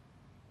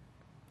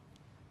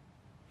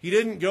 He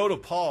didn't go to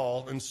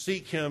Paul and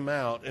seek him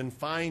out and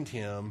find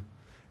him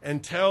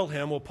and tell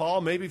him, well,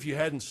 Paul, maybe if you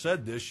hadn't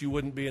said this, you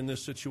wouldn't be in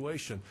this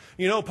situation.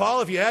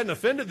 Paul, if you hadn't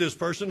offended this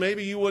person,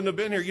 maybe you wouldn't have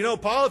been here.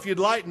 Paul, if you'd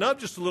lighten up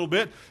just a little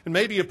bit and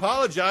maybe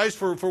apologize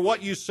for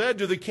what you said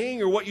to the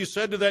king or what you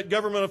said to that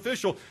government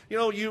official,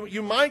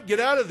 you might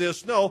get out of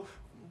this. No,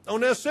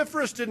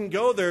 Onesiphorus didn't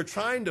go there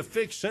trying to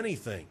fix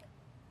anything.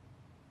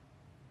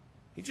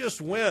 He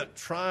just went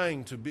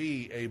trying to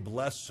be a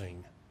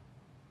blessing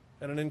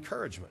and an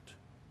encouragement.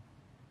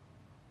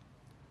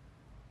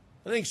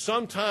 I think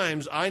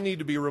sometimes I need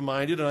to be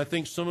reminded, and I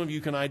think some of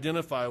you can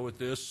identify with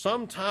this,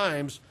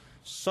 sometimes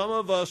some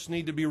of us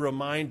need to be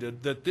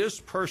reminded that this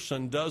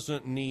person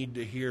doesn't need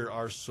to hear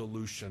our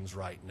solutions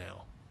right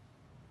now.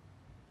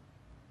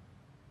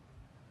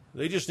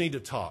 They just need to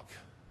talk.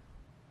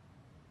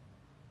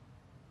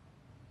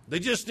 They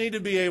just need to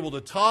be able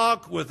to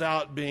talk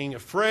without being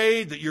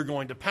afraid that you're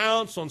going to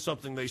pounce on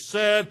something they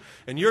said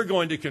and you're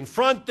going to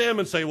confront them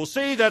and say, well,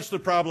 see, that's the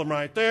problem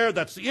right there.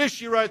 That's the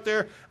issue right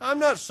there. I'm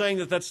not saying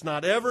that that's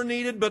not ever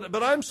needed,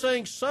 but I'm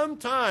saying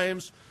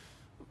sometimes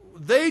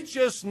they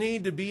just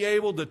need to be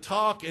able to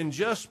talk and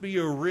just be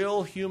a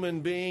real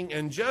human being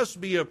and just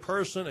be a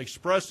person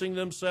expressing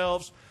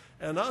themselves,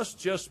 and us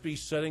just be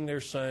sitting there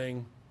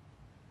saying,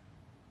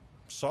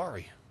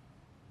 sorry.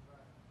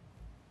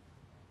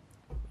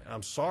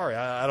 I'm sorry,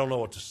 I don't know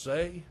what to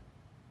say.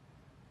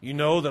 You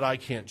know that I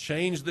can't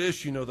change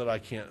this. You know that I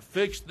can't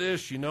fix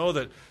this. You know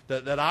that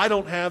I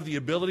don't have the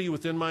ability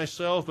within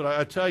myself. But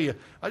I tell you,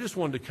 I just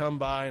wanted to come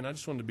by and I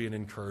just wanted to be an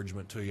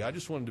encouragement to you. I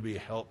just wanted to be a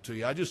help to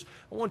you. I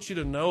want you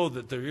to know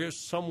that there is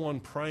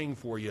someone praying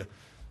for you.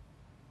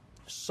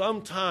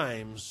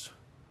 Sometimes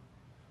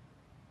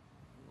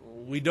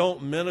we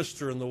don't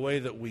minister in the way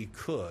that we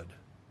could,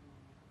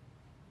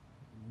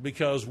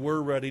 because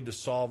we're ready to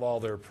solve all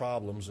their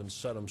problems and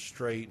set them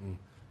straight, and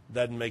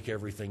that'd make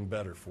everything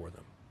better for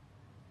them.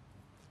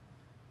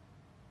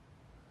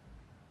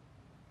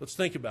 Let's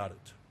think about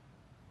it.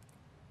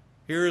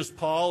 Here is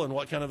Paul, and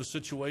what kind of a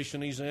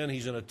situation he's in.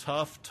 He's in a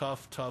tough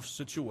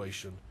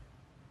situation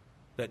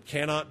that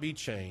cannot be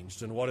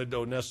changed. And what did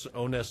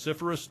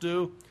Onesiphorus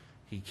do?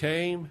 He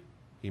came,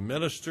 he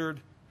ministered,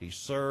 he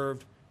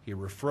served, he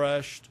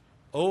refreshed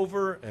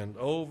over and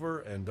over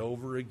and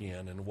over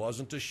again, and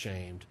wasn't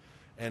ashamed.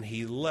 And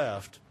he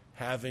left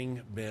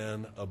having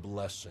been a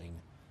blessing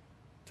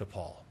to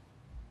Paul.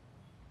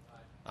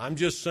 I'm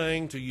just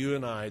saying to you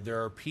and I,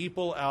 there are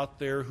people out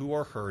there who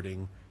are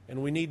hurting,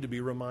 and we need to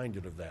be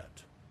reminded of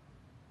that.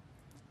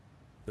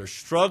 They're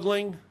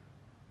struggling.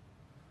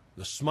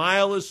 The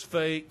smile is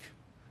fake.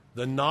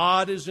 The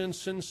nod is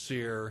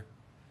insincere.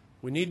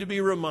 We need to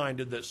be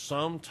reminded that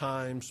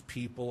sometimes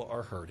people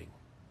are hurting.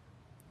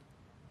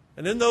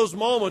 And in those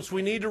moments,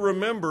 we need to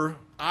remember,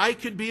 I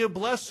could be a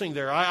blessing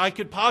there. I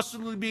could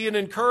possibly be an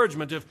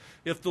encouragement.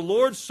 If the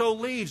Lord so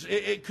leads,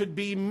 it could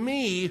be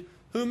me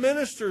who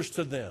ministers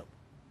to them.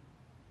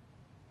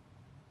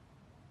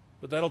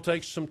 But that'll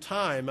take some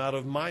time out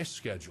of my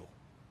schedule.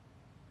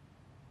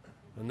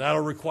 And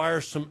that'll require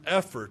some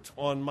effort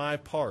on my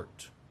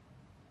part.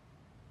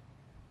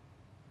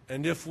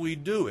 And if we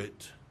do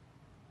it,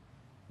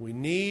 we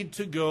need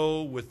to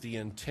go with the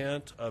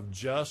intent of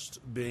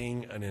just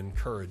being an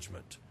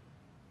encouragement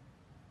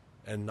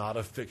and not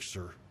a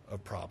fixer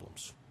of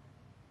problems.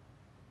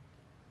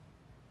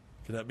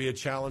 Can that be a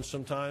challenge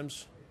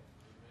sometimes?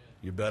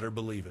 You better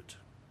believe it.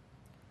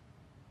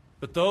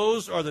 But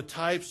those are the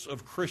types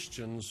of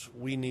Christians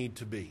we need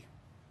to be.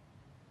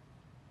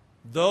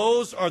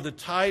 Those are the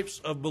types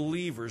of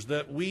believers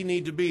that we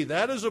need to be.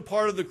 That is a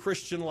part of the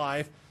Christian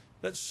life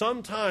that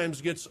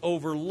sometimes gets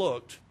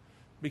overlooked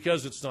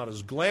because it's not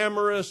as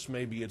glamorous,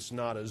 maybe it's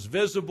not as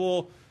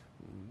visible.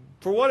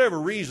 For whatever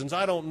reasons,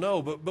 I don't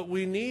know, but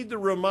we need the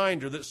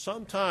reminder that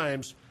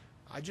sometimes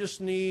I just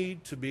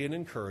need to be an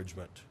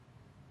encouragement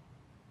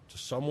to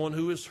someone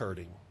who is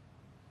hurting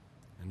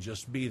and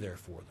just be there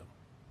for them.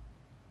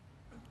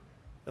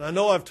 And I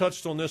know I've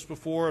touched on this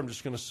before. I'm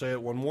just going to say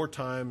it one more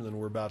time, and then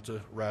we're about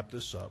to wrap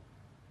this up.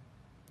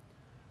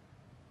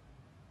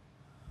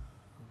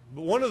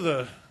 But one of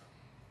the,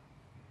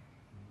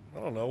 I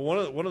don't know,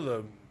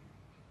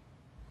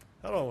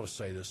 how do I want to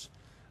say this?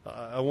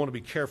 I want to be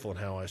careful in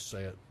how I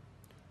say it.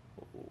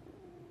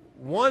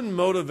 One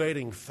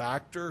motivating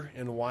factor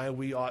in why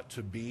we ought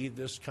to be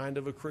this kind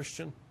of a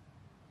Christian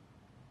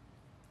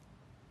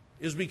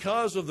is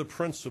because of the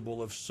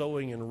principle of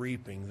sowing and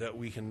reaping that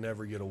we can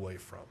never get away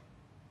from.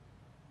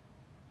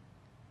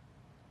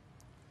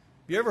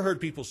 You ever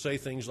heard people say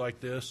things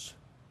like this?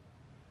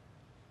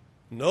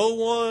 No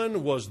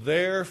one was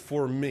there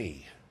for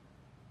me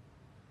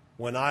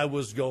when I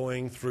was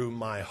going through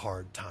my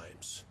hard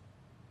times.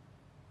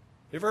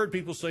 You ever heard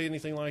people say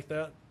anything like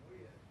that?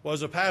 Well,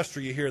 as a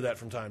pastor, you hear that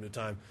from time to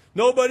time.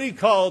 Nobody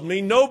called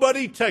me.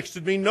 Nobody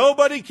texted me.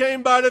 Nobody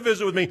came by to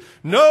visit with me.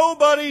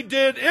 Nobody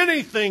did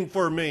anything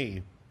for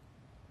me.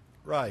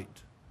 Right.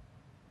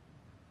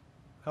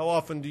 How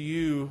often do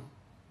you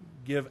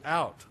give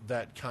out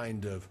that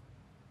kind of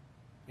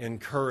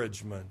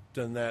encouragement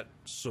and that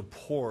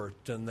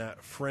support and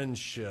that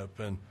friendship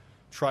and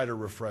try to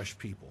refresh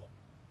people?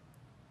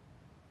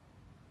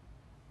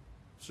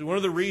 See, one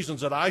of the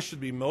reasons that I should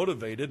be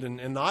motivated,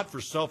 and not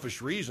for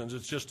selfish reasons,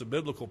 it's just a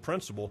biblical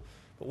principle,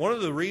 but one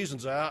of the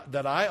reasons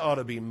that I ought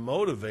to be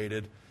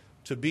motivated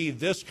to be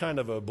this kind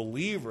of a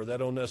believer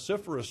that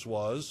Onesiphorus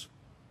was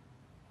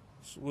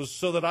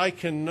so that I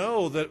can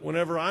know that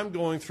whenever I'm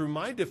going through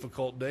my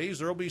difficult days,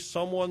 there will be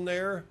someone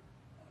there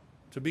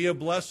to be a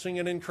blessing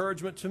and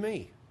encouragement to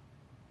me.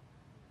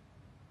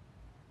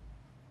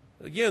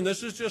 Again,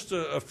 this is just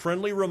a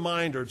friendly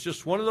reminder. It's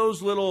just one of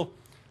those little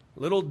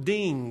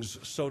dings,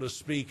 so to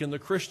speak, in the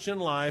Christian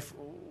life.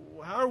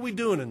 How are we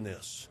doing in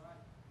this?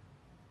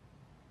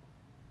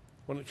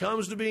 When it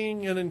comes to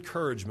being an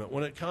encouragement,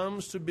 when it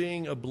comes to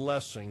being a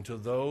blessing to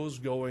those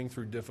going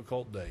through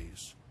difficult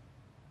days,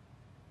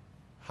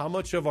 how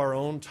much of our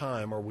own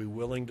time are we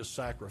willing to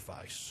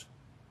sacrifice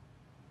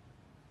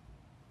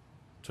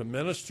to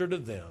minister to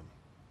them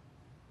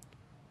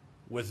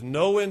with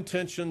no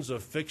intentions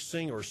of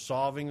fixing or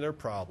solving their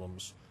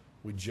problems?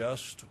 We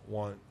just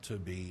want to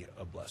be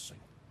a blessing.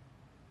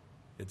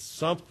 It's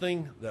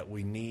something that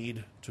we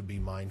need to be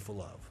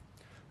mindful of.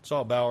 Let's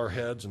all bow our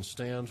heads and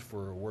stand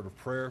for a word of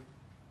prayer.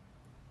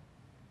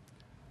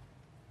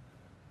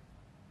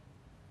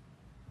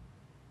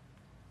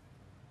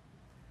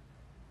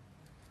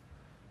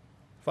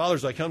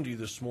 Fathers, I come to you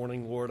this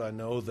morning, Lord. I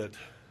know that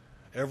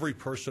every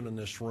person in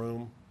this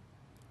room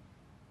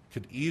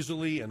could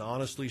easily and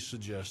honestly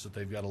suggest that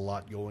they've got a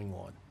lot going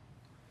on.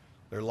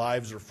 Their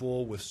lives are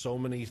full with so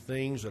many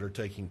things that are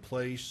taking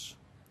place.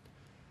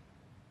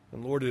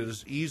 And Lord, it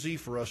is easy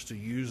for us to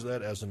use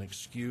that as an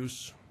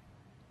excuse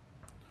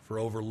for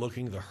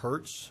overlooking the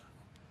hurts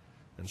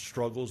and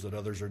struggles that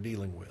others are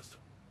dealing with.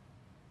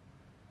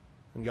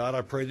 And God,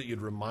 I pray that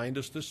you'd remind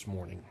us this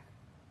morning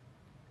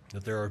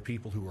that there are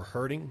people who are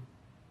hurting,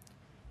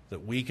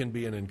 that we can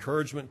be an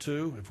encouragement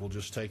to if we'll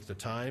just take the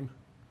time.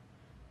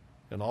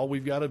 And all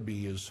we've got to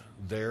be is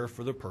there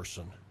for the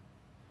person.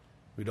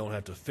 We don't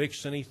have to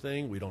fix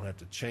anything. We don't have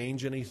to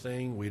change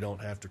anything. We don't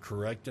have to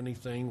correct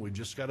anything. We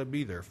just got to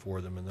be there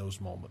for them in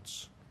those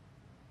moments.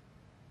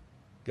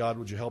 God,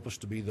 would you help us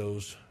to be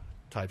those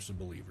types of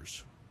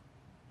believers?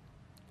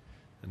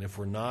 And if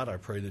we're not, I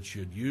pray that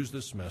you'd use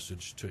this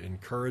message to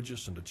encourage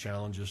us and to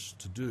challenge us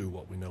to do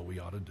what we know we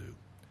ought to do.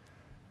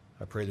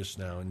 I pray this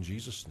now in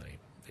Jesus' name.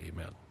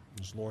 Amen.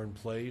 As Lauren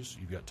plays,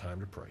 you've got time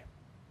to pray.